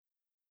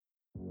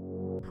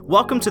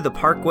Welcome to the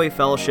Parkway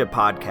Fellowship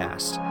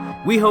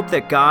Podcast. We hope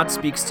that God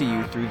speaks to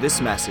you through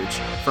this message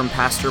from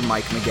Pastor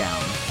Mike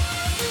McGowan.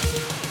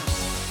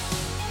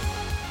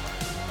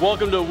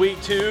 Welcome to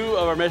week 2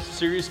 of our message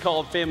series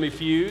called Family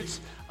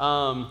Feuds.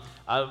 I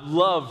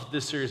love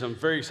this series. I'm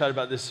very excited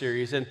about this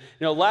series. And,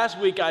 last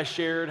week I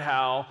shared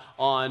how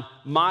on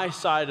my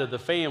side of the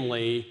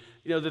family,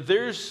 that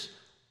there's,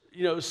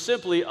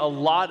 simply a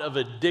lot of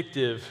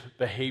addictive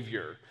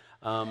behavior.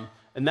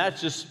 And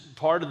that's just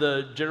part of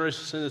the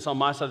generational sin that's on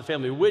my side of the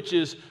family, which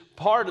is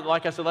part of,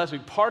 like I said last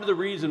week, part of the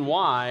reason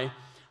why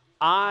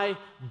I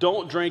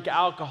don't drink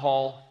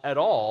alcohol at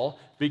all,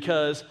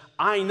 because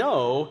I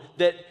know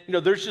that,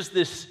 there's just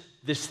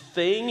this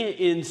thing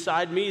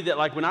inside me that,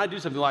 like, when I do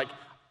something, like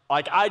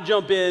I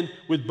jump in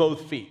with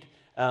both feet.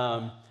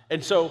 And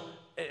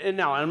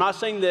now, I'm not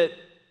saying that,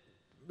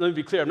 let me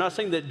be clear, I'm not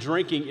saying that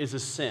drinking is a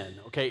sin,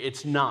 okay?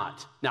 It's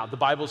not. Now, the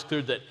Bible's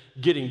clear that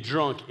getting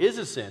drunk is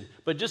a sin,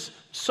 but just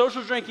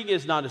social drinking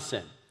is not a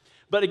sin.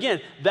 But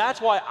again, that's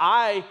why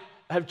I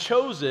have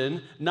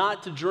chosen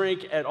not to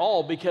drink at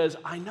all, because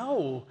I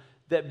know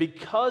that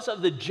because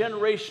of the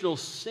generational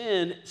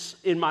sin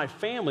in my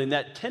family and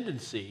that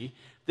tendency,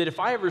 that if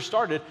I ever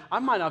started, I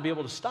might not be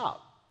able to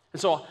stop.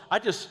 And so I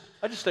just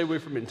stay away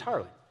from it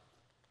entirely.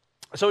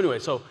 So anyway,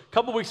 a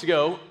couple weeks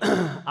ago,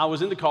 I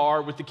was in the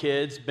car with the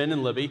kids, Ben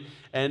and Libby,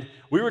 and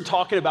we were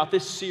talking about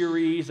this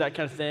series, that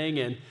kind of thing,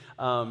 and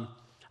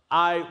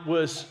I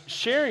was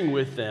sharing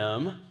with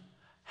them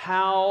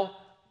how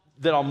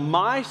that on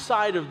my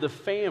side of the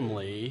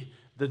family,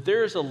 that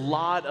there's a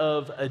lot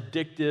of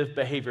addictive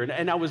behavior.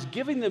 And I was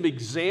giving them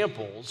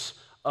examples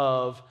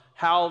of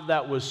how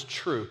that was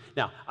true.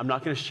 Now, I'm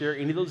not going to share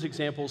any of those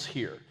examples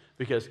here,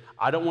 because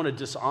I don't want to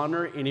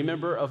dishonor any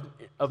member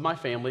of my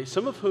family,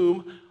 some of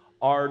whom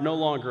are no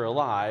longer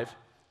alive,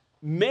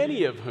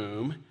 many of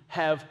whom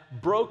have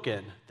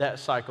broken that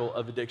cycle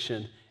of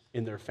addiction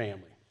in their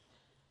family.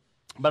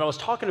 But I was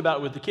talking about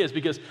it with the kids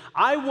because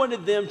I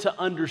wanted them to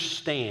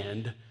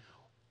understand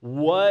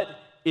what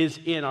is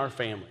in our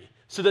family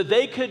so that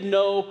they could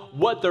know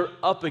what they're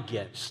up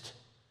against,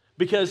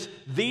 because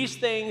these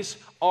things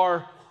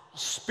are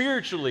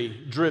spiritually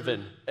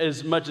driven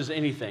as much as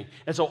anything.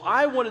 And so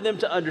I wanted them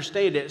to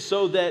understand it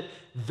so that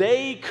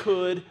they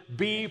could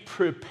be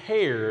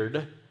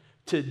prepared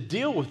to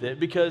deal with it,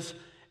 because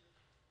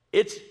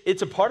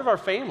it's a part of our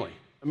family.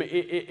 I mean,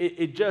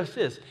 it just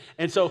is.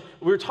 And so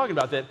we were talking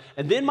about that,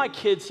 and then my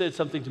kid said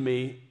something to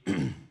me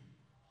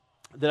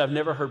that I've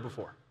never heard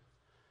before.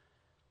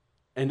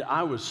 And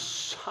I was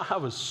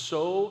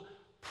so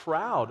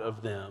proud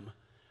of them,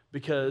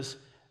 because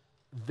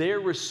their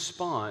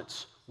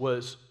response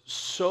was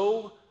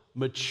so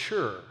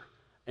mature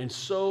and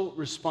so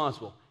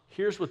responsible.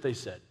 Here's what they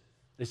said.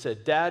 They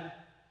said, "Dad,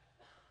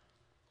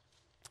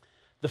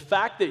 the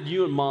fact that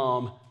you and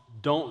Mom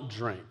don't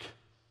drink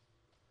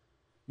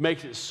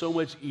makes it so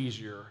much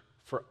easier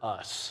for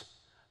us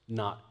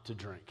not to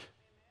drink."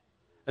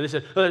 And they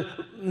said,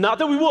 not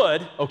that we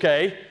would,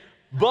 okay,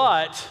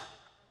 but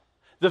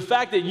the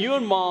fact that you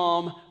and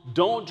Mom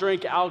don't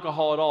drink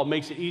alcohol at all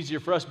makes it easier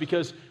for us,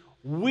 because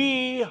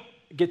we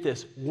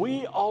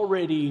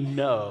already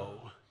know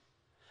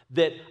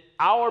that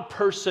our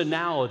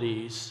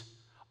personalities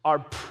are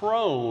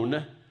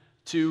prone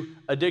to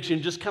addiction,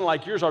 just kind of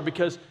like yours are,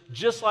 because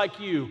just like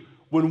you,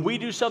 when we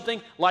do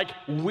something, like,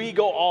 we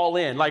go all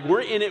in, like we're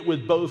in it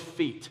with both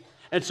feet.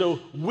 And so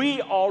we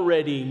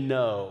already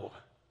know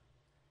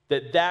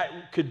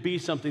that could be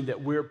something that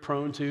we're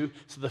prone to.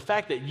 So the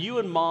fact that you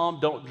and Mom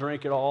don't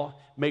drink at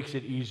all makes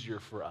it easier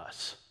for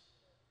us.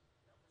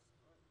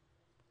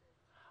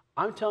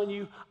 I'm telling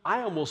you,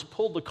 I almost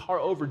pulled the car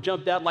over,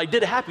 jumped out, like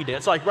did a happy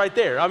dance, like right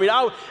there. I mean,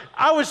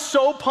 I was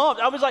so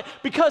pumped. I was like,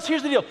 because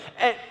here's the deal.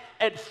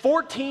 At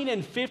 14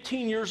 and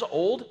 15 years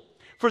old,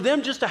 for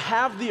them just to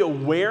have the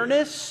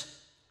awareness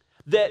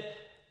that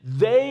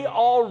they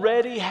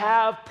already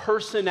have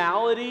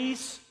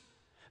personalities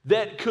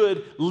that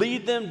could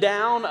lead them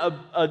down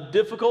a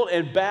difficult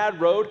and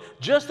bad road,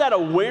 just that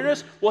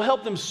awareness will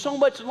help them so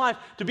much in life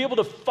to be able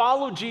to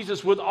follow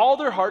Jesus with all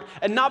their heart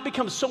and not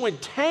become so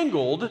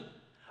entangled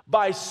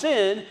by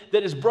sin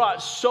that has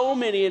brought so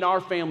many in our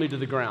family to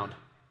the ground.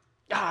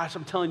 Gosh,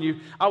 I'm telling you,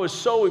 I was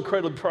so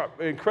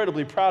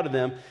incredibly proud of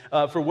them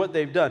for what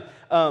they've done.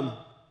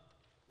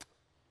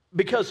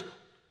 Because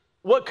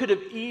what could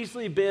have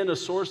easily been a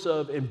source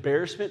of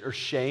embarrassment or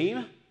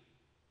shame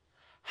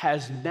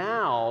has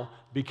now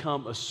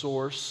become a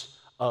source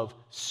of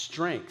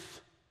strength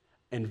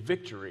and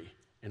victory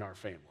in our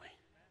family.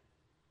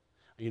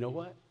 You know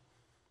what?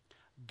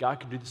 God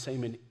can do the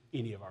same in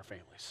any of our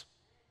families.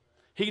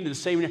 He can do the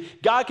same.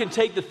 God can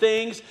take the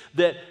things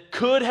that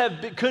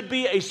could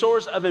be a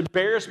source of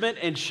embarrassment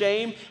and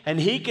shame, and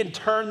He can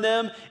turn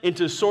them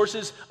into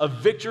sources of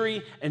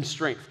victory and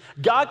strength.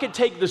 God can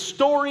take the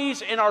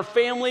stories in our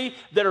family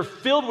that are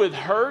filled with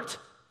hurt,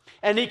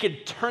 and He can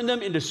turn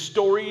them into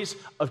stories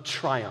of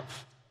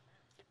triumph,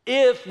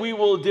 if we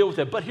will deal with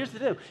it. But here's the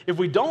thing. If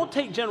we don't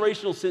take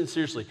generational sin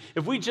seriously,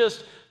 if we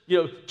just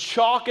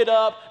chalk it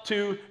up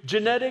to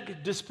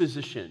genetic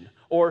disposition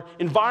or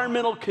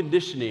environmental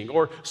conditioning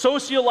or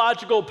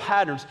sociological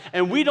patterns,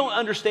 and we don't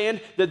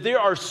understand that there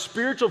are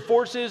spiritual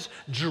forces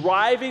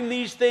driving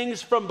these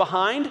things from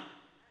behind,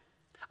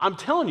 I'm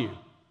telling you,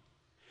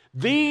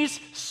 these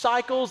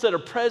cycles that are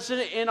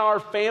present in our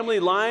family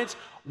lines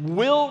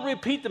will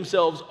repeat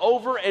themselves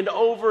over and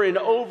over and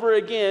over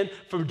again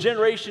from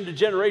generation to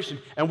generation,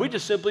 and we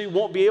just simply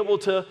won't be able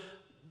to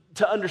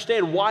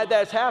understand why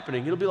that's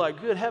happening. It'll be like,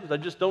 good heavens, I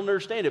just don't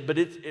understand it,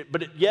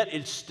 but yet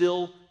it's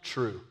still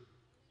true.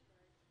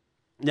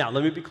 Now,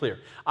 let me be clear.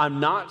 I'm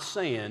not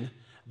saying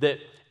that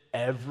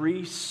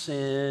every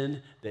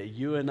sin that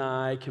you and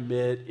I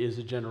commit is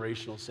a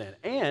generational sin,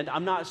 and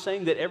I'm not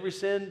saying that every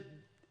sin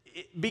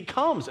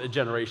becomes a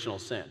generational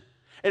sin.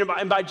 And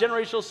by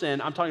generational sin,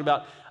 I'm talking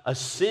about a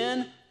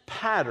sin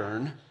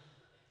pattern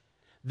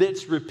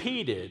that's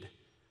repeated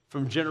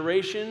from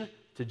generation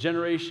to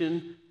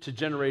generation to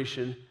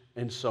generation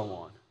and so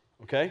on,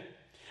 okay?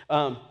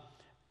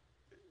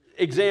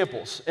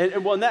 Examples,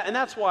 and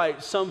that's why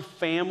some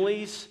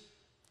families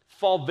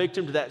fall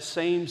victim to that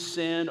same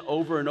sin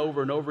over and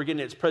over and over again.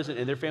 It's present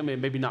in their family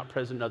and maybe not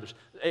present in others.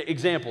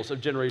 Examples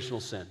of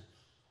generational sin: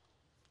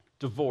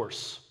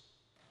 divorce,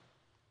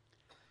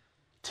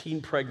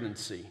 teen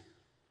pregnancy,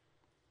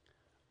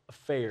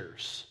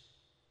 affairs,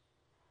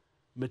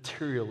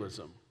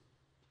 materialism,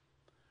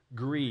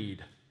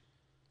 greed,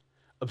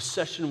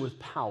 obsession with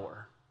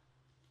power,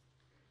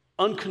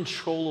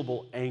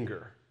 uncontrollable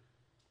anger,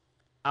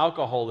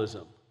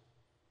 alcoholism,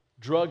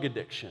 drug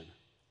addiction,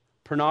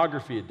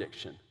 pornography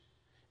addiction,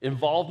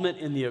 involvement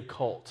in the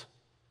occult,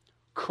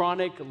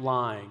 chronic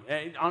lying,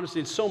 and honestly,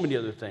 and so many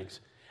other things.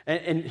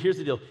 And here's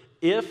the deal.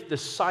 If the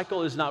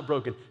cycle is not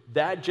broken,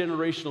 that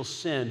generational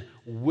sin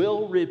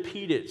will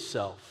repeat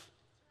itself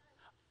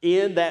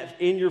in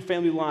your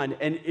family line,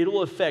 and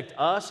it'll affect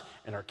us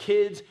and our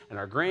kids and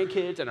our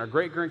grandkids and our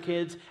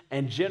great-grandkids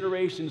and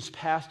generations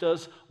past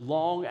us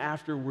long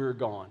after we're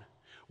gone.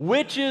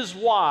 Which is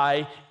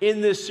why in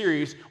this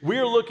series,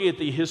 we're looking at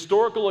the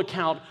historical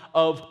account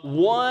of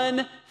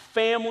one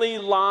family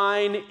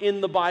line in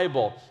the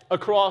Bible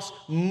across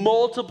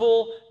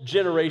multiple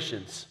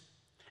generations.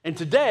 And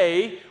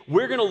today,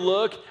 we're going to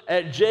look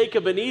at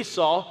Jacob and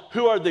Esau,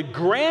 who are the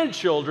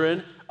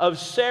grandchildren of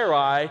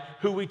Sarai,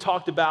 who we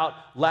talked about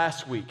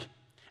last week.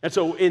 And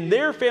so in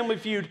their family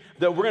feud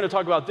that we're going to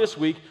talk about this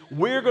week,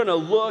 we're going to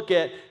look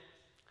at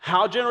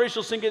how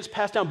generational sin gets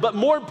passed down, but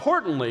more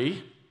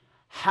importantly,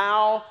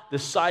 how the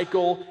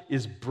cycle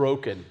is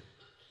broken.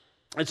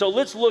 And so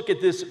let's look at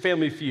this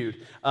family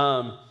feud.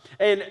 And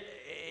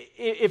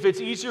if it's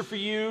easier for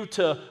you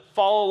to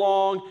follow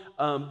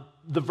along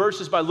the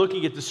verses by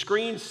looking at the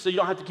screens, so you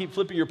don't have to keep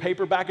flipping your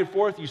paper back and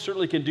forth, you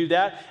certainly can do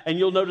that. And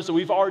you'll notice that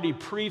we've already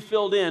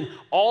pre-filled in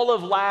all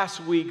of last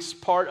week's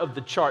part of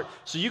the chart.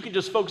 So you can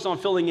just focus on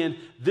filling in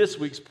this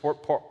week's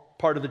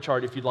part of the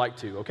chart if you'd like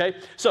to, okay?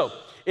 So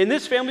in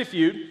this family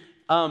feud,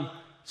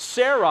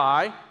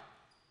 Sarai,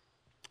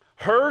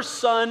 her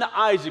son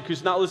Isaac,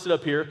 who's not listed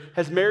up here,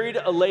 has married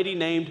a lady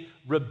named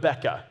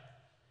Rebekah.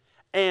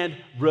 And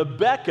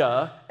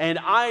Rebekah and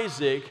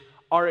Isaac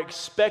are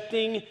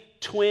expecting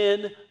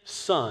twin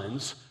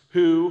sons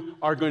who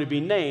are going to be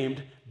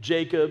named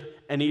Jacob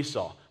and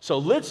Esau. So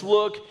let's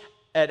look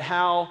at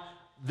how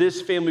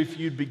this family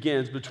feud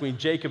begins between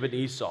Jacob and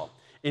Esau.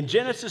 In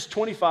Genesis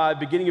 25,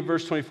 beginning of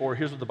verse 24,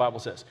 here's what the Bible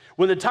says.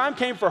 When the time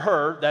came for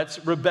her,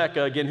 that's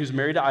Rebekah, again, who's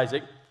married to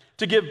Isaac,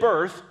 to give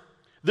birth,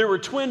 there were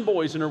twin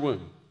boys in her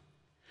womb.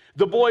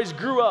 The boys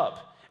grew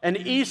up, and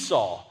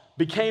Esau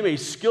became a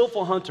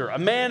skillful hunter, a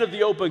man of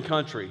the open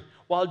country,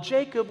 while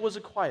Jacob was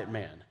a quiet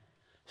man,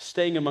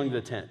 staying among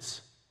the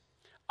tents.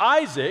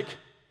 Isaac,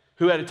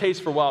 who had a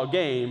taste for wild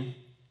game,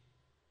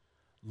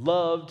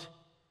 loved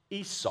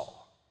Esau,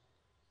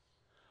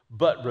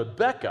 but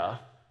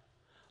Rebekah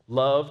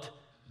loved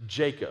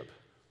Jacob.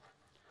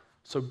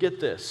 So get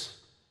this.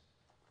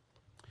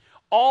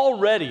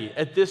 Already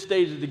at this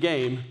stage of the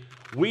game,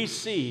 we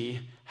see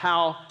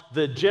how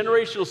the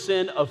generational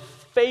sin of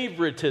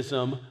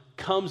favoritism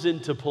comes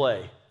into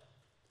play.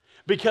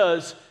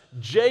 Because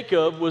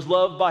Jacob was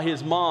loved by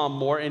his mom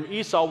more, and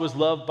Esau was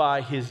loved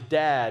by his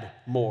dad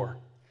more.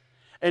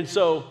 And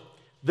so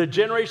the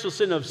generational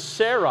sin of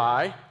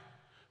Sarai,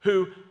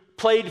 who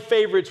played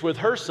favorites with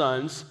her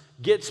sons,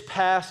 gets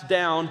passed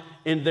down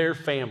in their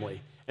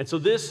family. And so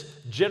this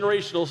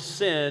generational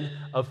sin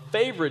of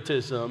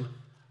favoritism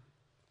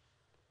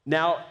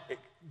now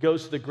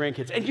goes to the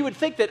grandkids. And you would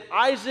think that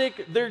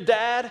Isaac, their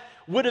dad,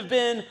 would have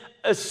been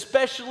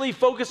especially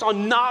focused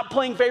on not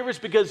playing favorites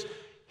because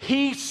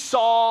he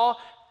saw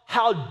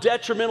how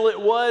detrimental it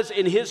was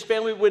in his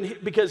family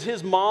because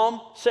his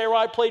mom,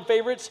 Sarai, played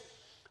favorites.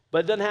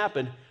 But it doesn't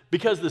happen.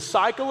 Because the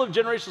cycle of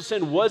generational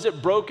sin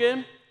wasn't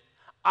broken,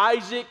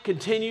 Isaac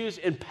continues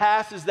and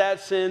passes that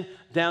sin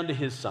down to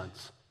his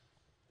sons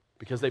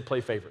because they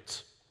play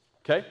favorites.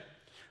 Okay?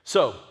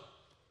 So,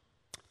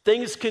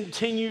 things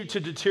continue to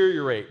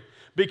deteriorate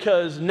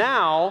because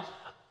now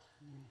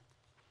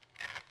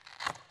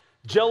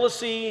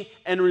jealousy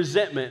and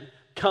resentment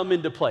come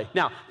into play.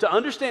 Now, to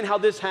understand how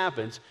this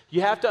happens,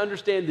 you have to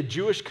understand the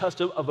Jewish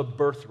custom of a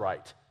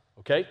birthright,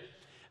 okay?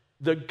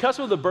 The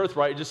custom of the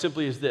birthright just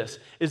simply is this,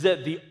 is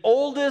that the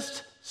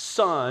oldest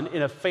son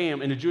in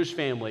a Jewish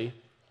family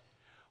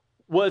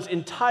was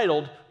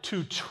entitled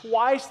to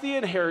twice the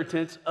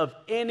inheritance of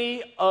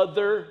any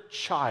other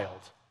child,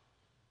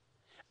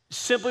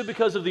 simply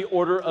because of the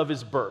order of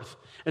his birth.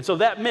 And so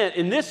that meant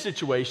in this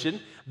situation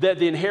that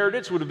the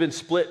inheritance would have been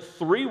split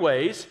 3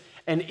 ways,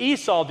 and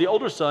Esau, the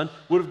older son,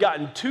 would have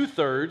gotten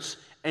 2/3,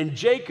 and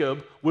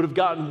Jacob would have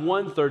gotten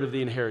 1/3 of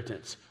the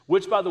inheritance,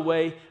 which, by the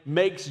way,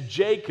 makes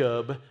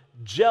Jacob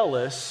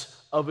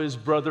jealous of his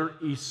brother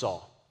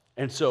Esau.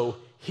 And so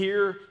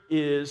here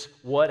is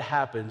what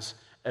happens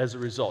as a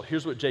result.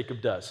 Here's what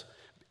Jacob does.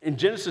 In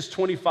Genesis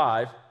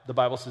 25, the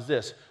Bible says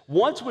this: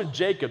 once when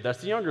Jacob,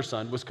 that's the younger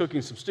son, was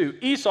cooking some stew,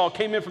 Esau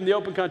came in from the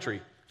open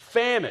country,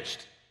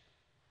 famished.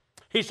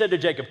 He said to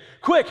Jacob,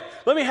 "Quick,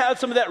 let me have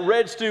some of that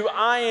red stew.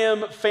 I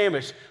am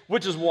famished,"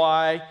 which is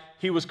why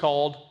he was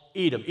called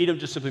Edom. Edom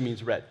just simply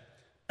means red.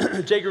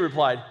 Jacob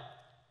replied,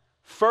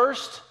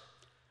 "First,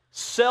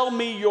 sell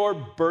me your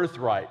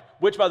birthright,"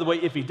 which, by the way,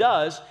 if he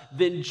does,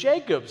 then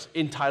Jacob's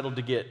entitled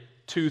to get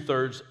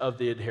 2/3 of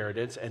the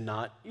inheritance and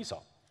not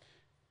Esau.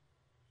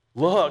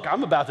 "Look,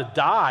 I'm about to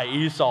die,"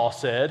 Esau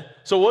said,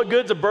 "so what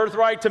good's a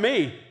birthright to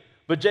me?"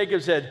 But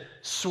Jacob said,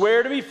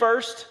 "Swear to me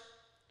first."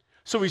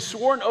 So he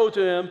swore an oath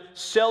to him,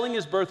 selling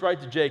his birthright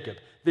to Jacob.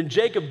 Then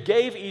Jacob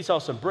gave Esau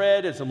some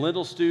bread and some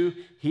lentil stew.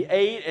 He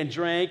ate and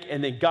drank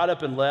and then got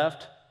up and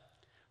left.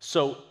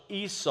 So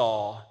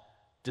Esau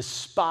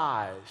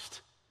despised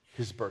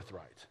his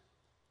birthright.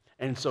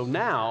 And so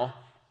now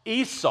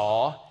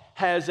Esau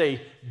has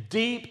a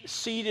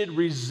deep-seated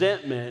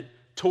resentment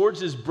towards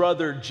his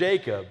brother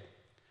Jacob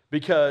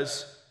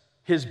because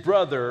his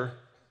brother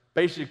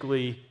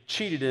basically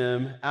cheated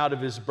him out of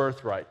his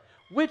birthright,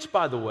 which,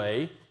 by the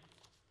way,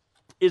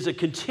 is a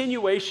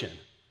continuation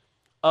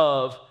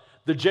of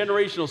the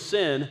generational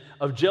sin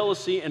of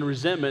jealousy and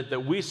resentment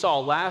that we saw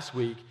last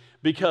week,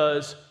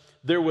 because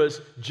there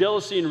was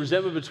jealousy and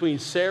resentment between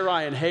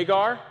Sarai and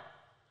Hagar,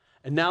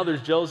 and now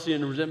there's jealousy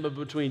and resentment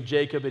between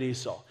Jacob and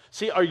Esau.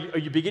 See, are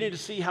you beginning to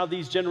see how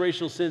these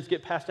generational sins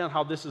get passed down,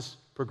 how this is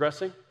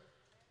progressing?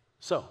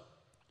 So,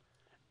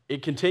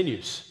 it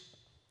continues.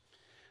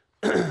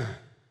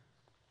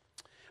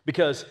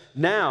 Because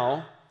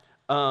now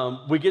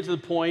we get to the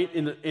point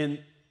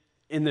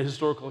in the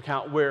historical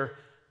account where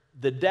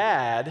the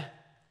dad,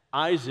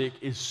 Isaac,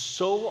 is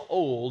so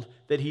old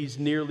that he's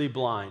nearly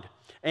blind.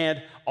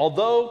 And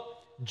although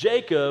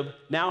Jacob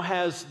now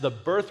has the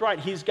birthright,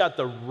 he's got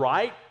the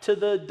right to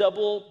the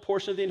double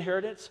portion of the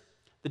inheritance,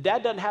 the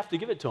dad doesn't have to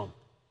give it to him.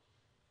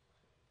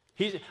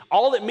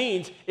 All it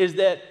means is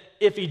that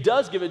if he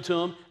does give it to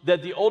him,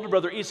 that the older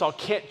brother Esau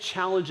can't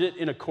challenge it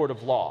in a court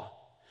of law.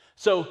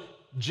 So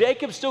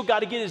Jacob still got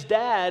to get his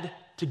dad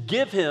to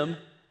give him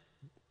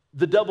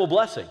the double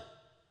blessing.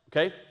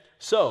 Okay?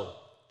 So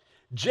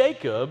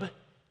Jacob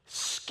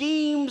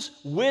schemes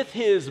with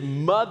his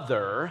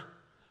mother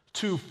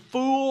to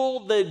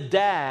fool the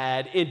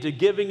dad into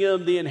giving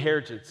him the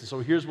inheritance. And so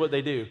here's what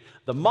they do.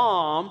 The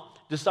mom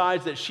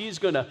decides that she's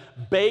going to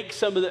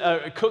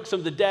cook some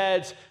of the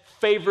dad's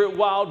favorite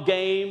wild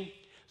game.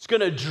 It's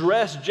going to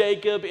dress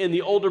Jacob in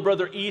the older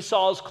brother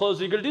Esau's clothes.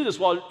 They're going to do this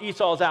while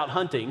Esau's out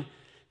hunting.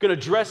 Going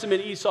to dress him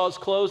in Esau's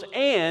clothes,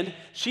 and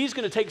she's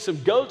going to take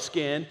some goat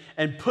skin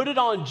and put it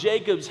on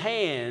Jacob's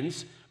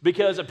hands,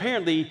 because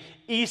apparently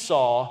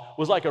Esau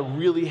was like a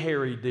really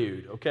hairy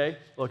dude, okay?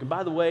 Look, and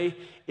by the way,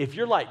 if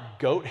you're like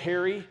goat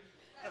hairy,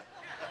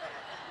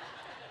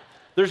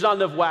 there's not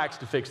enough wax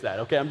to fix that,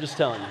 okay? I'm just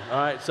telling you, all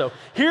right? So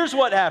here's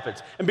what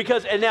happens.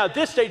 And now at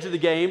this stage of the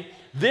game,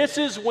 this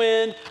is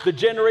when the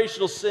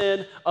generational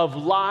sin of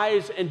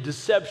lies and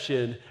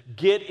deception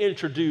get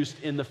introduced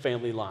in the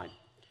family line.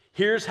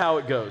 Here's how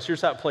it goes.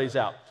 Here's how it plays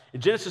out. In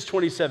Genesis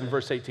 27,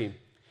 verse 18,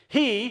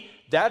 he,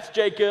 that's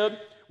Jacob,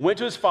 went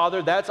to his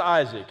father, that's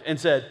Isaac, and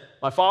said,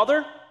 "My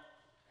father?"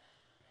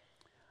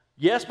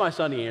 "Yes, my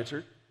son," he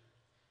answered.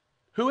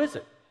 "Who is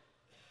it?"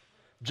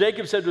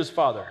 Jacob said to his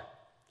father,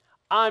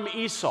 "I'm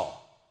Esau,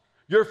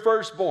 your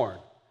firstborn.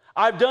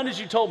 I've done as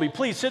you told me.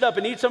 Please sit up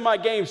and eat some of my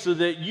game so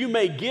that you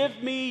may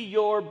give me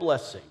your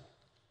blessing."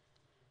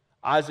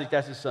 Isaac,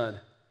 that's his son,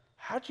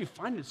 "How'd you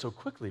find it so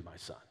quickly, my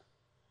son?"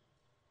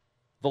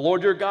 "The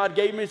Lord your God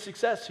gave me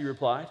success," he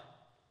replied.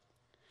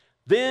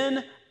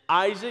 Then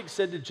Isaac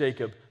said to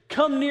Jacob,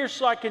 "Come near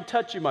so I can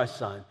touch you, my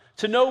son,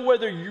 to know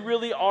whether you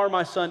really are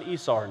my son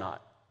Esau or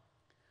not."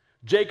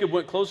 Jacob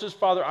went close to his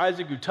father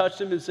Isaac, who touched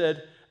him and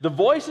said, "The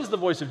voice is the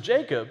voice of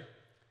Jacob,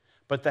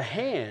 but the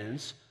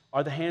hands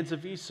are the hands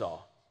of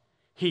Esau."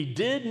 He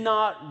did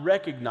not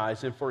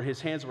recognize him, for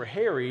his hands were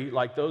hairy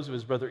like those of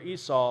his brother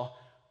Esau.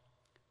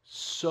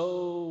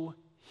 So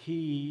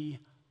he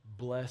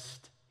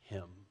blessed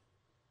him.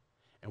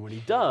 And when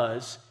he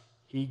does,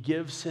 he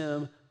gives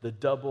him the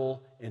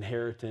double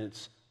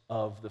inheritance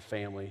of the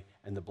family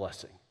and the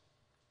blessing.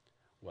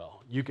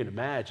 Well, you can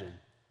imagine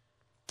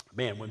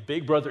Man, when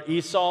big brother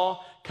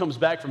Esau comes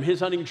back from his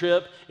hunting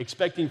trip,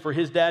 expecting for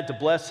his dad to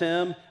bless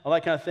him, all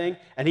that kind of thing,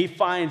 and he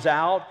finds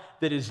out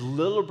that his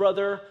little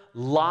brother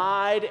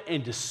lied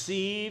and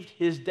deceived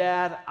his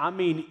dad,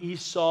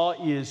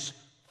 Esau is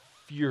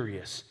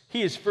furious.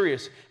 He is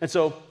furious. And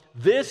so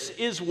this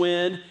is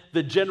when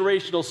the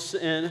generational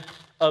sin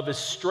of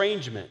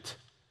estrangement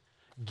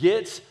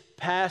gets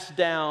passed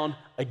down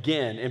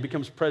again and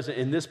becomes present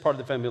in this part of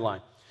the family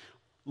line.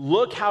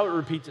 Look how it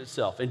repeats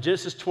itself. In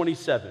Genesis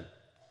 27,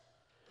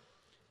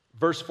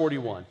 verse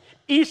 41,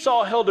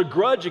 Esau held a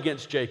grudge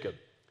against Jacob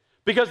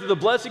because of the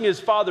blessing his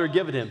father had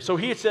given him. So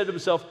he said to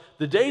himself,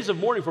 the days of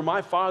mourning for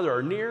my father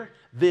are near,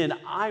 then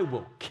I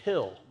will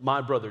kill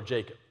my brother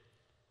Jacob.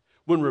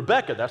 When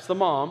Rebekah, that's the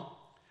mom,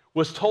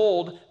 was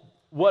told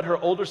what her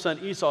older son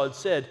Esau had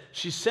said,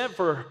 she sent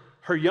for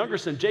her younger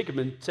son Jacob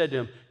and said to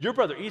him, your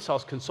brother Esau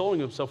is consoling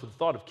himself with the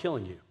thought of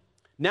killing you.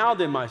 Now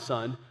then, my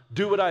son,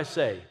 do what I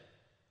say.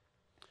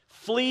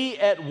 Flee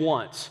at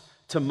once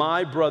to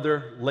my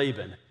brother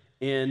Laban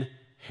in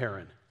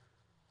Haran.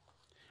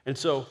 And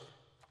so,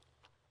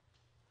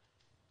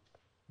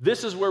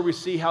 this is where we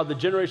see how the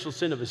generational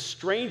sin of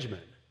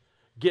estrangement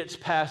gets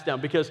passed down.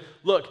 Because,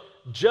 look,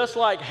 just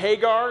like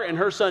Hagar and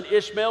her son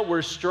Ishmael were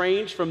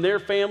estranged from their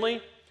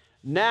family,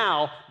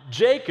 now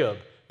Jacob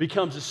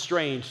becomes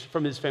estranged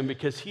from his family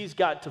because he's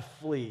got to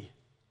flee.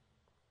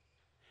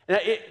 And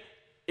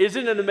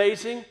isn't it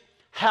amazing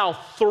how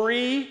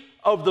 3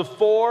 of the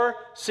 4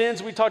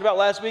 sins we talked about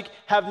last week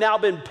have now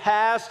been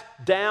passed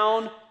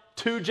down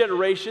 2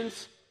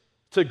 generations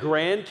to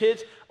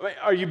grandkids?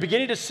 Are you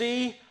beginning to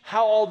see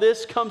how all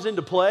this comes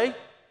into play?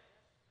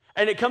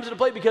 And it comes into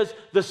play because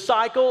the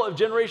cycle of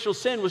generational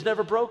sin was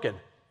never broken.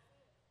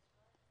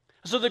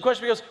 So the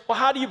question becomes, well,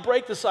 how do you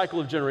break the cycle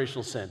of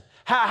generational sin?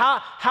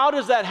 How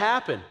does that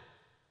happen?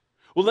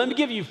 Well, let me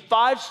give you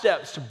 5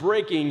 steps to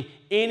breaking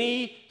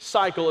any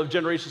cycle of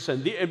generational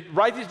sin.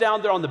 Write these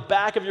down. They're on the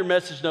back of your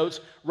message notes.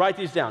 Write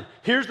these down.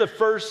 Here's the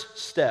first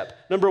step.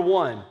 Number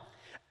 1,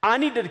 I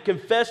need to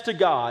confess to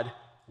God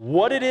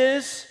what it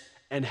is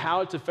and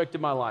how it's affected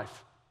my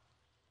life.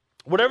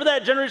 Whatever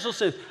that generational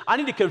sin is, I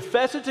need to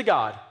confess it to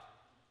God.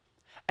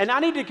 And I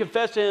need to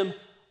confess to Him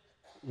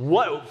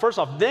first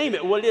off, name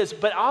it what it is,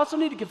 but I also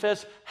need to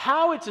confess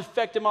how it's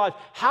affected my life,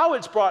 how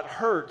it's brought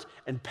hurt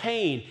and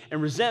pain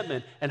and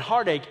resentment and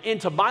heartache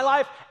into my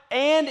life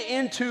and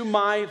into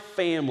my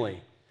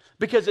family.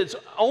 Because it's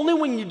only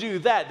when you do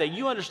that that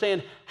you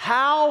understand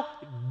how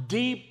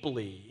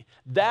deeply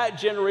that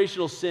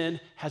generational sin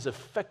has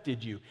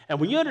affected you. And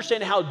when you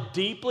understand how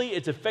deeply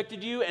it's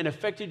affected you and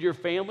affected your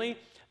family,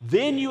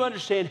 then you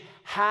understand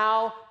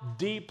how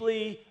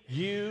deeply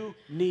you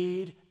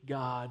need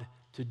God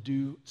to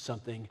do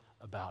something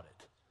about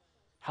it.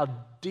 How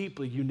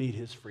deeply you need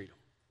His freedom.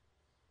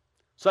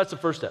 So that's the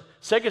first step.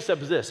 Second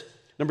step is this.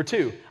 Number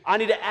 2, I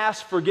need to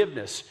ask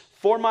forgiveness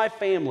for my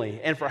family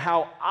and for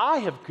how I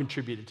have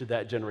contributed to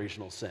that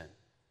generational sin.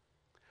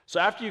 So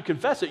after you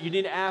confess it, you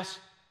need to ask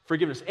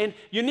forgiveness. And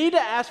you need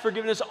to ask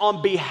forgiveness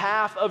on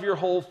behalf of your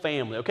whole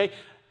family, okay?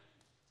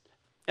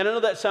 And I know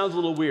that sounds a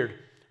little weird,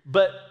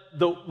 but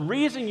the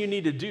reason you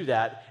need to do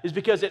that is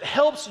because it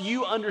helps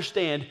you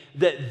understand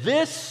that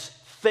this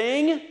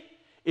thing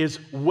is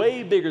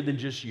way bigger than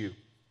just you.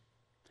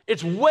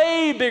 It's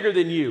way bigger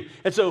than you.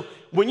 And so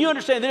when you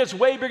understand that it's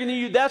way bigger than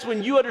you, that's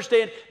when you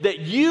understand that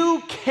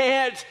you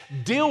can't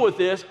deal with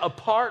this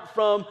apart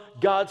from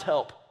God's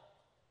help.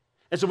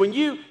 And so when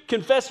you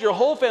confess to your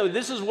whole family,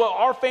 this is what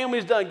our family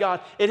has done, God,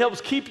 it helps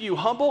keep you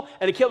humble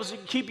and it helps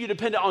keep you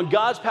dependent on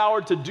God's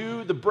power to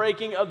do the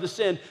breaking of the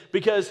sin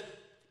because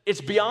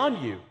it's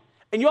beyond you.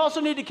 And you also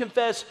need to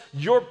confess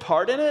your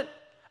part in it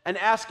and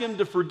ask Him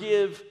to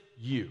forgive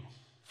you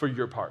for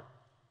your part.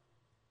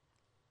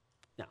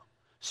 Now,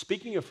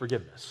 speaking of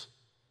forgiveness,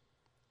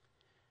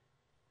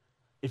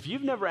 if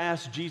you've never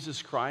asked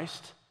Jesus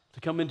Christ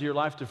to come into your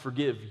life to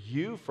forgive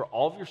you for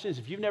all of your sins,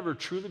 if you've never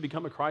truly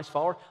become a Christ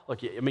follower,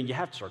 look, you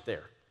have to start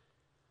there.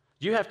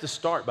 You have to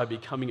start by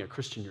becoming a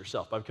Christian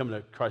yourself, by becoming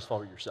a Christ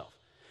follower yourself.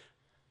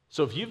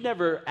 So if you've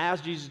never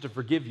asked Jesus to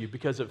forgive you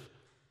because of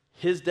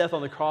His death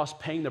on the cross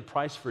paying the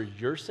price for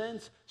your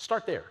sins,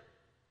 start there.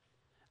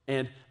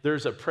 And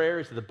there's a prayer,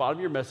 it's at the bottom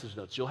of your message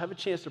notes. You'll have a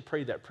chance to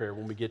pray that prayer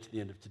when we get to the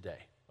end of today,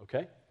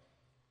 okay?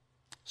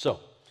 So,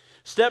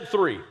 step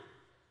 3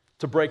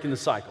 to breaking the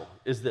cycle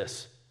is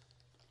this.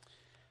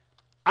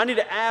 I need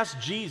to ask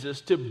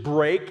Jesus to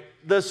break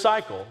the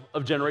cycle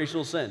of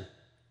generational sin.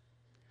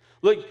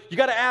 Look, you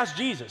got to ask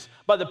Jesus,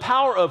 by the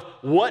power of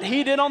what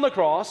He did on the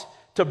cross,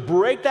 to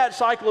break that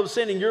cycle of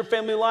sin in your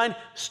family line,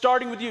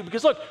 starting with you.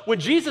 Because look, when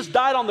Jesus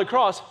died on the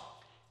cross,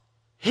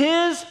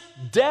 His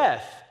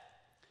death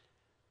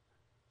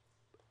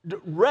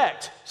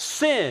wrecked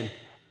sin,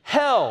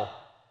 hell,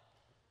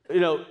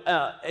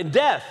 and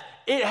death.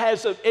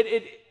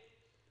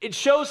 It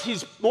shows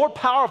He's more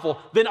powerful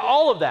than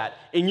all of that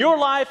in your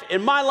life,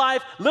 in my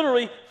life,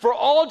 literally for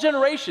all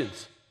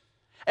generations.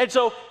 And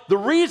so the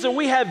reason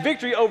we have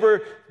victory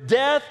over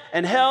death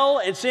and hell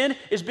and sin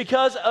is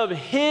because of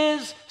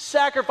His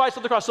sacrifice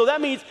on the cross. So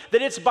that means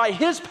that it's by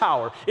his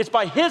power, it's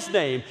by his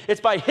name, it's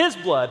by his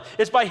blood,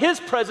 it's by his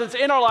presence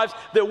in our lives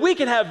that we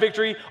can have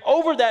victory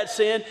over that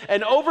sin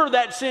and over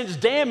that sin's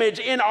damage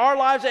in our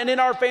lives and in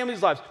our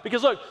family's lives.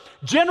 Because look,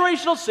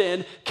 generational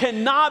sin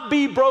cannot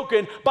be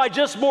broken by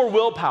just more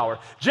willpower.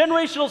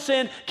 Generational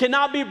sin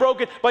cannot be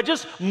broken by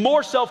just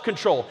more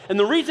self-control. And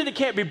the reason it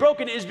can't be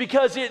broken is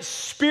because it's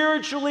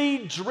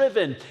spiritually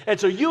driven. And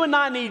so you and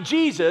I need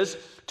Jesus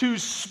to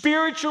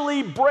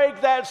spiritually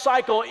break that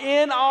cycle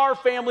in our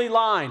family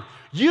line.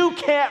 You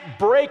can't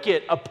break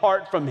it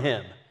apart from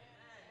him.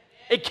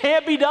 It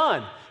can't be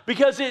done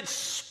because it's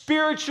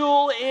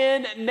spiritual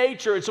in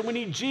nature. And so we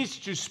need Jesus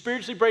to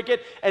spiritually break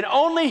it, and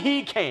only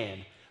he can,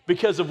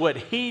 because of what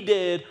he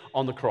did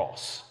on the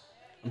cross.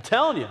 I'm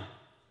telling you.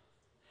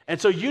 And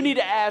so you need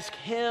to ask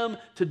him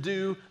to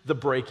do the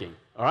breaking,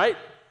 all right?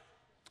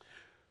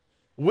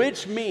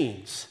 Which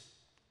means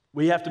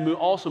we have to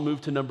also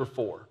move to number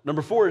 4.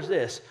 Number 4 is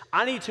this: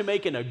 I need to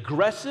make an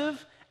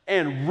aggressive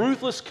and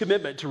ruthless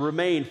commitment to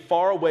remain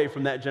far away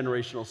from that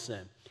generational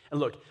sin. And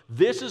look,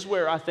 this is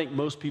where I think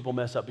most people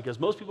mess up, because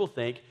most people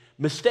think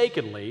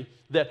mistakenly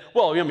that,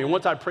 well, I mean,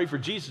 once I pray for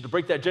Jesus to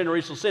break that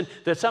generational sin,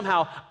 that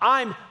somehow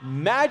I'm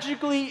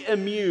magically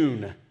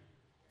immune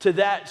to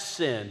that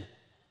sin.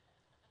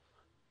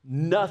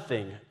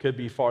 Nothing could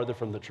be farther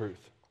from the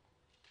truth.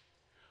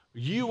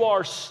 You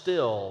are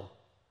still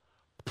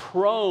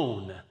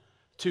prone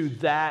to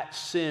that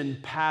sin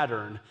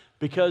pattern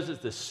because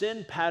it's the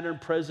sin pattern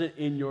present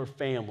in your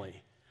family.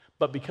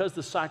 But because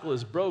the cycle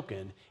is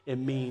broken, it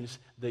means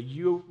that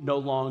you no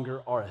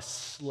longer are a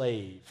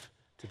slave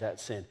to that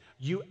sin.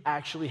 You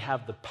actually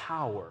have the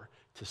power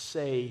to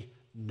say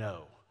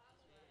no.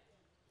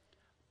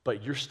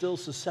 But you're still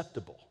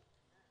susceptible,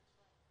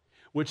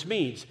 which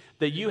means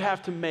that you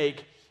have to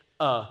make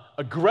an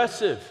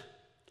aggressive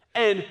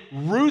and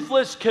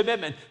ruthless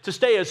commitment to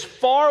stay as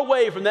far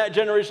away from that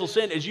generational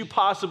sin as you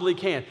possibly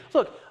can.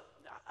 Look,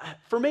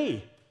 for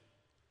me,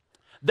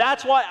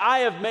 that's why I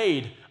have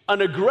made an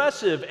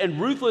aggressive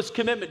and ruthless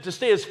commitment to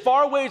stay as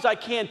far away as I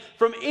can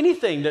from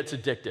anything that's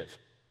addictive.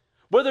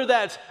 Whether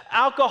that's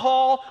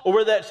alcohol, or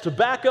whether that's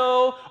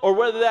tobacco, or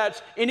whether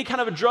that's any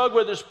kind of a drug,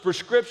 whether it's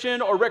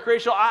prescription or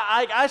recreational,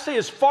 I stay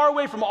as far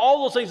away from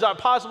all those things as I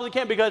possibly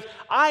can, because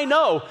I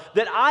know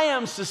that I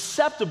am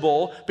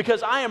susceptible,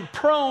 because I am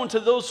prone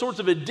to those sorts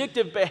of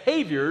addictive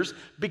behaviors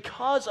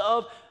because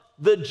of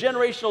the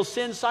generational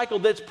sin cycle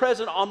that's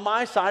present on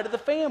my side of the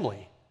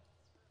family.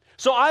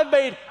 So I've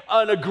made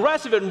an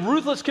aggressive and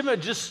ruthless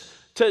commitment just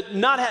to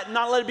not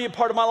let it be a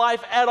part of my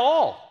life at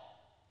all.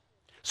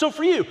 So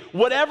for you,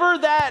 whatever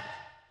that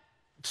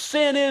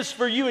sin is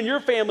for you and your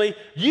family,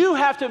 you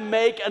have to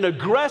make an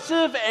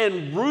aggressive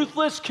and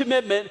ruthless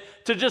commitment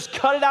to just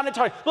cut it out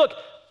entirely. Look,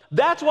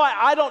 that's why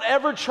I don't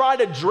ever try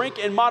to drink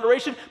in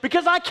moderation,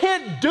 because I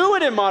can't do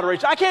it in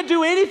moderation. I can't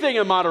do anything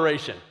in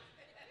moderation.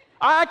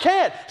 I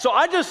can't. So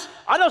I just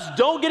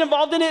don't get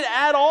involved in it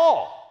at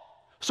all.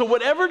 So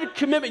whatever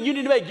commitment you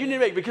need to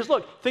make, because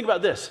look, think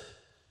about this.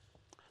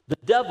 The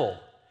devil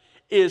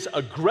is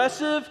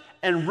aggressive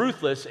and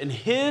ruthless in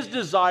his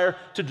desire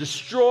to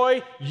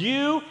destroy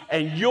you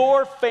and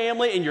your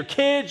family and your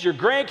kids, your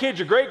grandkids,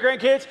 your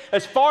great-grandkids,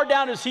 as far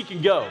down as he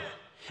can go.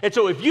 And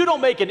so if you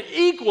don't make an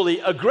equally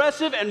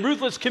aggressive and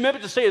ruthless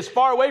commitment to stay as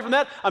far away from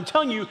that, I'm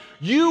telling you,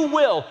 you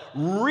will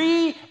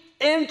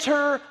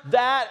re-enter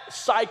that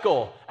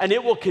cycle, and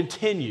it will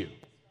continue,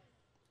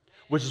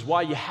 which is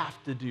why you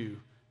have to do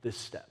this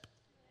step.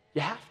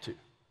 You have to.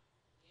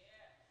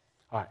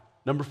 All right,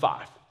 number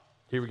 5.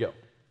 Here we go.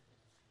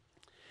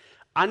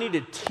 I need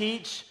to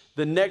teach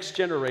the next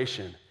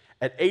generation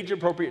at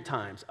age-appropriate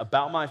times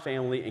about my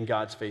family and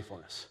God's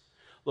faithfulness.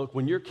 Look,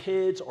 when your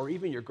kids or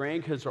even your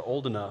grandkids are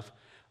old enough,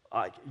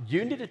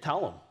 you need to tell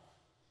them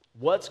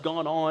what's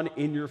gone on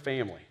in your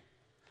family.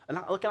 And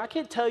I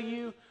can't tell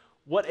you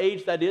what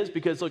age that is,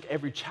 because, look,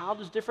 every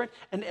child is different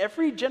and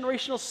every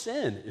generational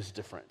sin is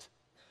different.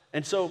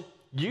 And so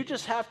you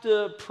just have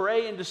to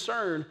pray and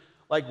discern,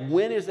 like,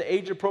 when is the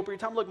age-appropriate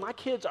time? Look, my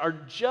kids are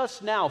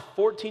just now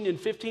 14 and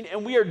 15,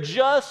 and we are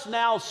just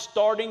now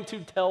starting to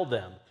tell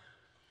them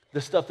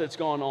the stuff that's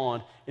gone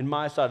on in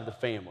my side of the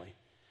family.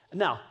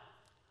 Now,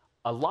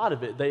 a lot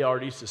of it they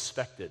already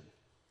suspected.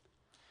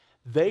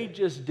 They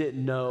just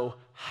didn't know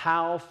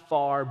how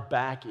far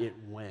back it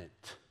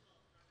went.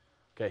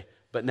 Okay,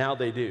 but now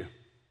they do.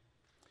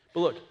 But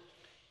look,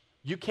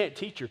 you can't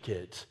teach your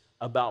kids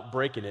about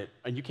breaking it,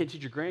 and you can't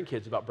teach your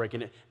grandkids about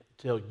breaking it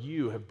until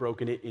you have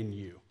broken it in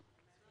you.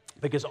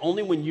 Because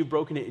only when you've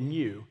broken it in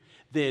you,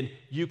 then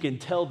you can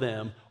tell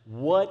them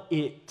what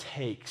it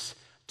takes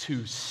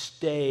to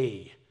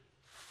stay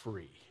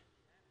free.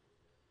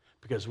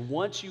 Because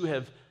once you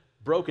have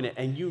broken it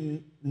and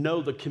you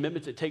know the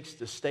commitments it takes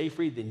to stay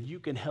free, then you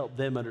can help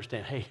them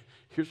understand, hey,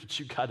 here's what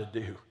you got to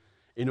do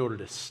in order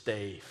to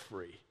stay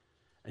free.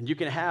 And you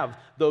can have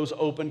those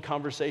open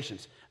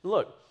conversations.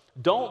 Look,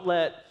 don't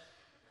let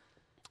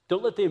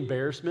the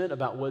embarrassment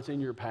about what's in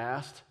your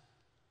past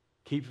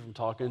keep you from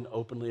talking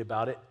openly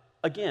about it.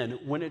 Again,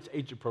 when it's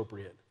age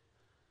appropriate.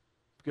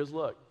 Because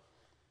look,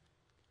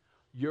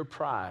 your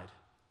pride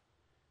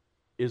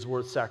is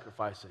worth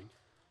sacrificing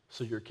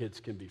so your kids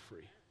can be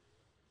free.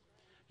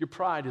 Your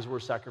pride is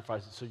worth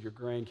sacrificing so your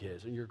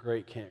grandkids and your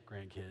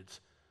great-grandkids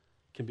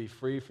can be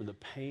free from the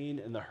pain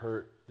and the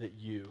hurt that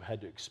you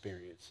had to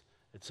experience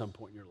at some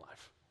point in your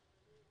life.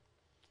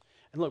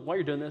 And look, while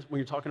you're doing this, when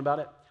you're talking about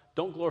it,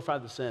 don't glorify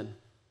the sin.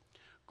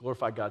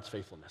 Glorify God's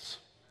faithfulness.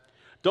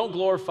 Don't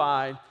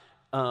glorify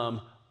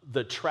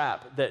the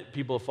trap that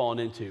people have fallen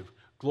into.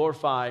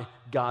 Glorify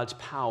God's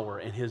power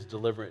and his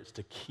deliverance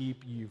to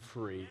keep you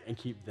free and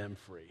keep them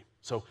free.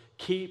 So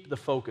keep the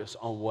focus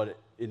on what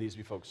it needs to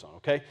be focused on,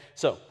 okay?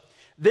 So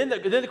then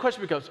the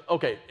question becomes,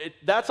 okay,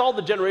 that's all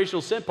the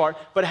generational sin part,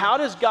 but how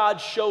does God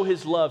show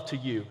his love to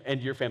you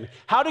and your family?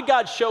 How did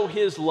God show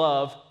his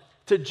love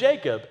to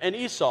Jacob and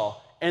Esau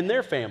and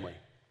their family?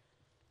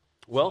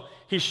 Well,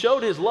 he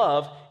showed his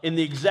love in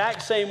the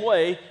exact same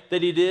way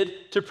that he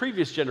did to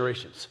previous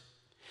generations.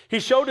 He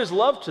showed his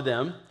love to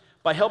them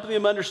by helping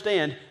them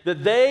understand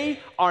that they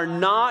are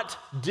not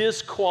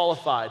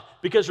disqualified.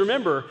 Because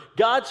remember,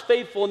 God's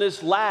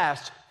faithfulness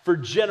lasts for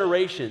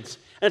generations.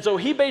 And so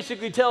he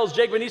basically tells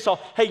Jacob and Esau,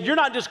 hey, you're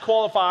not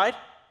disqualified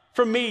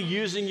from me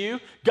using you.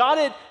 God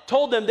had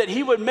told them that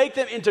he would make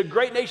them into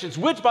great nations,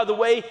 which, by the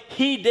way,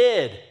 he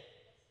did.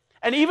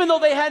 And even though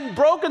they hadn't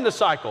broken the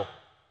cycle,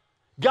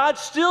 God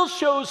still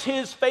shows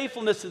his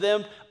faithfulness to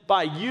them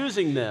by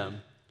using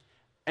them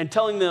and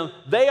telling them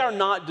they are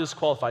not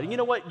disqualified. And you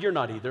know what? You're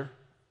not either.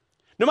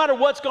 No matter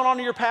what's going on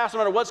in your past, no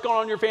matter what's going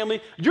on in your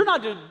family, you're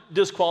not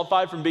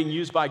disqualified from being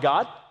used by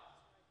God.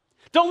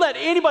 Don't let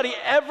anybody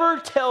ever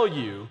tell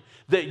you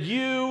that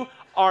you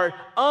are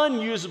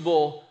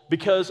unusable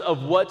because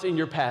of what's in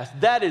your past.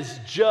 That is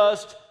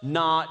just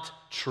not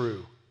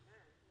true.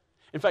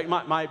 In fact,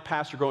 my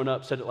pastor growing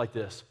up said it like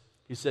this.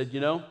 He said, you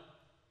know,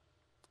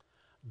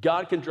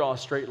 God can draw a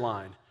straight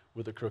line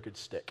with a crooked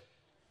stick.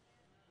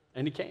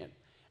 And he can,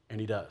 and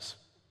he does.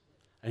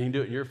 And he can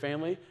do it in your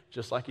family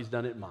just like he's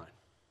done it in mine.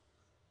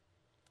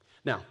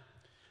 Now,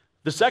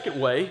 the second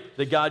way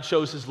that God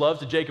shows his love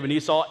to Jacob and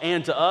Esau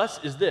and to us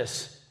is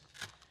this.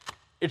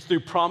 It's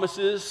through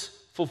promises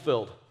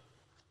fulfilled.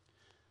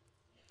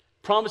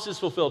 Promises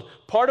fulfilled.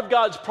 Part of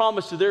God's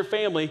promise to their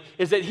family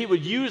is that he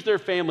would use their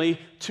family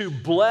to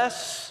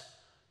bless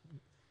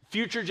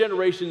future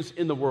generations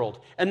in the world.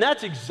 And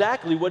that's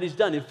exactly what he's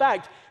done. In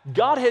fact,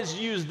 God has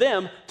used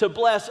them to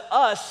bless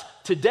us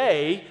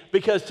today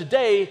because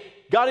today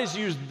God has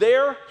used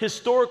their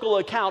historical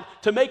account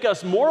to make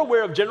us more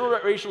aware of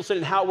generational sin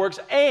and how it works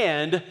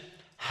and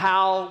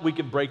how we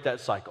can break that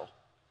cycle.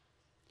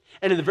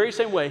 And in the very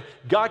same way,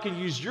 God can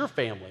use your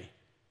family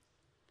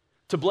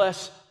to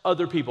bless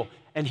other people.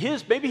 And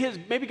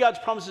maybe God's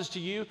promises to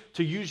you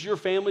to use your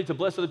family to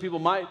bless other people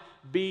might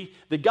be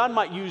that God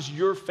might use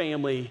your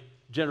family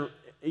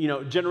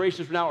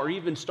generations from now or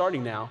even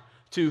starting now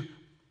to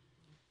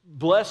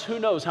bless who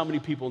knows how many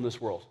people in this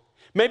world.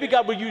 Maybe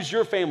God will use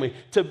your family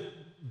to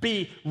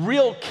be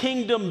real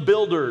kingdom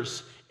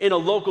builders in a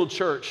local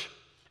church,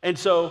 and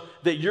so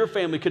that your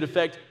family could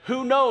affect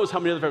who knows how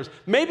many other families.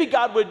 Maybe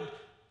God would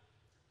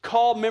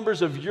call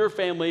members of your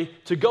family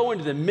to go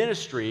into the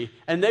ministry,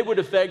 and they would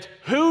affect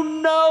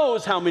who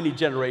knows how many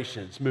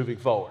generations moving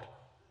forward.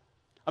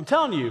 I'm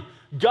telling you,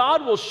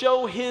 God will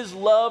show his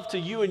love to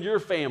you and your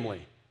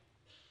family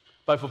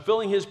by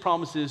fulfilling his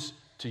promises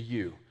to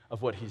you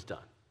of what he's done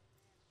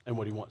and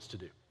what he wants to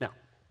do. Now,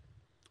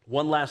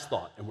 one last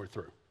thought, and we're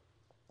through.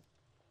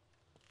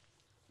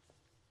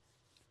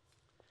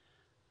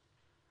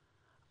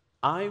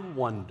 I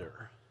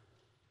wonder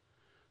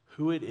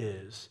who it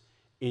is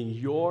in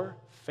your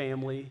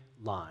family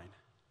line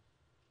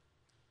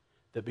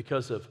that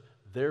because of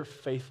their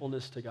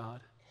faithfulness to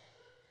God,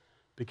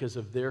 because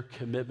of their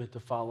commitment to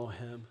follow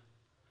him,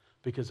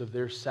 because of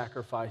their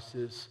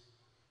sacrifices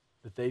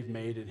that they've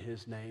made in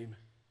his name,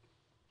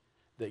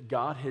 that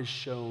God has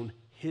shown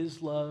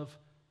his love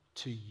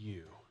to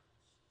you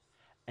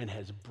and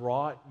has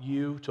brought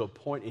you to a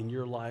point in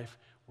your life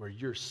where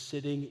you're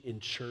sitting in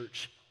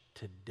church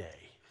today.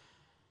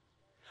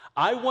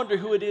 I wonder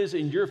who it is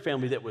in your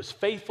family that was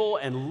faithful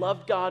and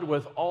loved God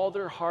with all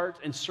their heart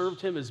and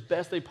served him as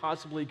best they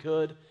possibly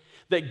could,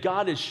 that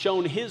God has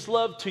shown his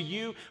love to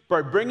you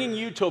by bringing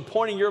you to a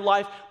point in your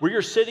life where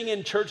you're sitting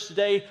in church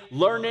today,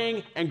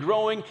 learning and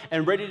growing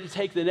and ready to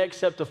take the next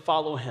step to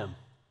follow him.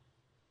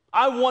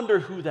 I wonder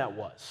who that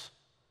was.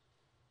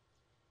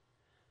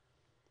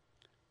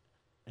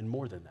 And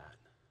more than that,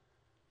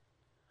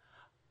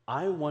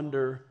 I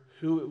wonder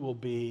who it will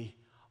be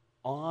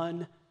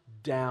on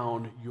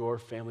down your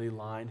family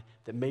line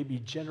that maybe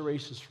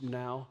generations from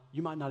now,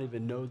 you might not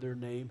even know their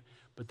name,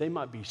 but they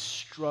might be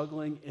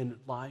struggling in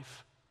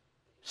life,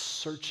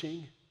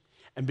 searching,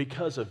 and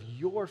because of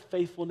your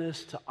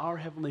faithfulness to our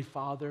Heavenly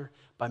Father,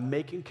 by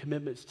making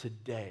commitments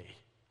today,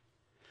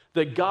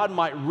 that God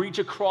might reach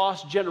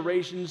across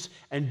generations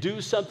and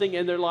do something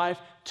in their life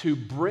to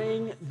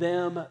bring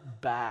them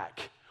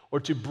back or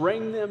to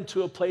bring them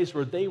to a place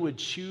where they would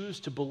choose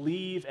to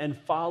believe and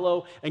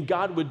follow, and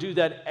God would do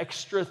that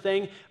extra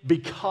thing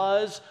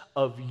because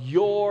of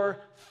your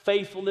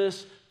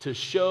faithfulness to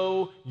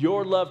show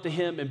your love to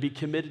him and be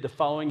committed to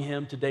following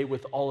him today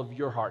with all of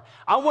your heart.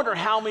 I wonder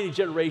how many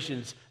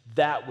generations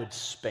that would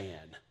span.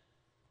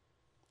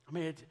 I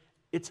mean,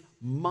 it's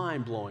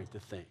mind-blowing to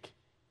think.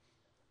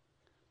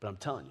 But I'm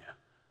telling you,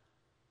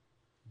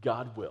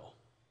 God will,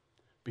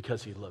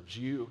 because he loves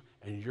you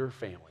and your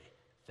family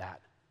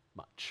that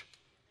much.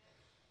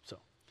 So,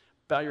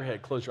 bow your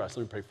head, close your eyes,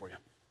 let me pray for you.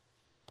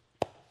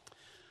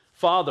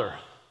 Father,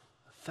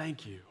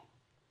 thank you.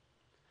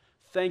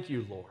 Thank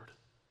you, Lord,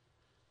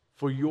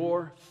 for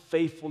your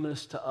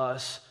faithfulness to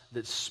us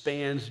that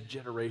spans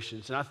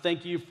generations. And I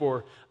thank you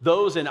for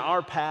those in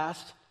our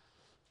past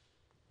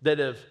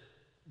that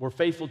were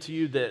faithful to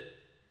you, that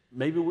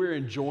maybe we're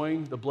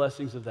enjoying the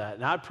blessings of that.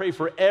 And I pray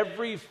for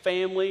every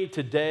family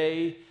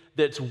today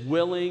that's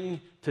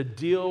willing to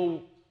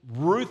deal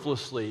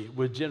ruthlessly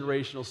with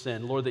generational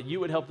sin, Lord, that you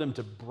would help them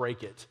to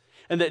break it.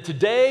 And that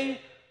today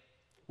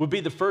would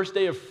be the first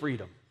day of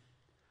freedom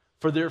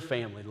for their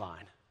family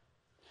line.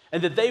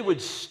 And that they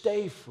would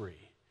stay free.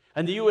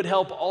 And that you would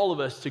help all of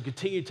us to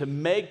continue to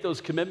make those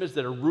commitments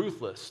that are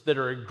ruthless, that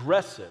are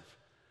aggressive,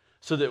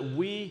 so that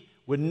we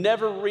would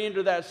never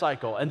re-enter that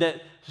cycle. And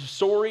that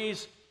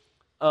stories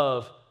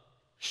of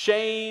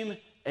shame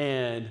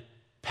and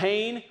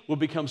pain will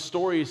become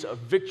stories of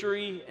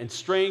victory and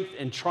strength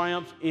and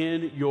triumph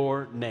in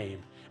your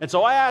name. And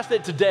so I ask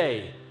that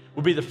today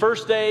will be the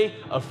first day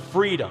of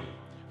freedom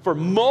for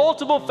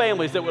multiple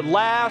families that would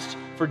last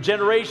for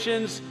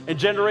generations and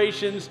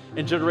generations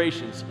and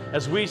generations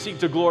as we seek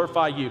to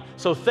glorify you.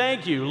 So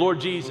thank you, Lord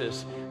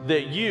Jesus,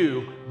 that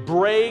you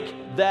break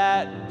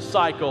that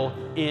cycle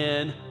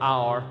in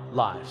our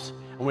lives.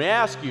 And we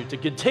ask you to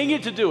continue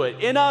to do it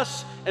in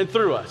us and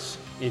through us.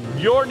 In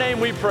your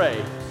name we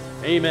pray.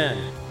 Amen.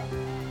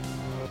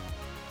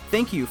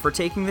 Thank you for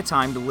taking the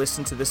time to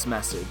listen to this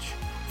message.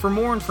 For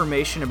more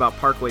information about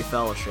Parkway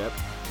Fellowship,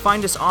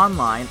 find us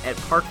online at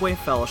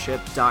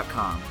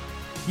parkwayfellowship.com.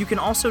 You can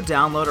also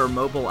download our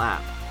mobile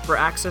app for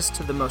access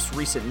to the most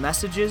recent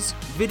messages,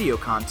 video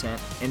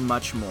content, and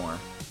much more.